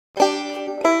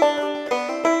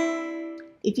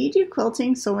If you do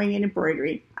quilting, sewing, and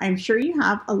embroidery, I'm sure you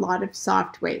have a lot of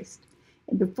soft waste.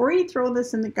 And before you throw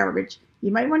this in the garbage,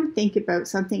 you might want to think about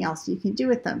something else you can do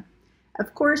with them.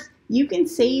 Of course, you can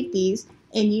save these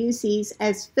and use these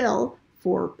as fill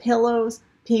for pillows,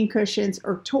 pincushions,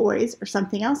 or toys, or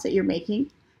something else that you're making.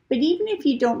 But even if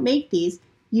you don't make these,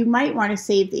 you might want to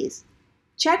save these.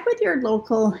 Check with your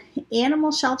local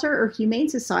animal shelter or humane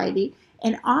society,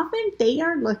 and often they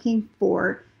are looking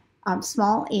for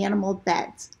small animal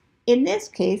beds. In this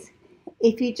case,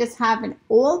 if you just have an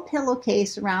old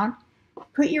pillowcase around,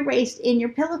 put your waste in your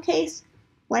pillowcase.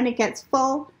 When it gets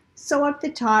full, sew up the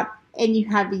top, and you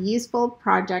have a useful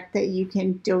project that you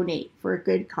can donate for a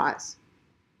good cause.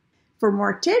 For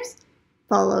more tips,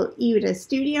 follow Epida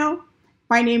Studio.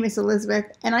 My name is Elizabeth,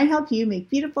 and I help you make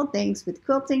beautiful things with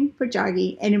quilting,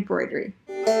 pojagi, and embroidery.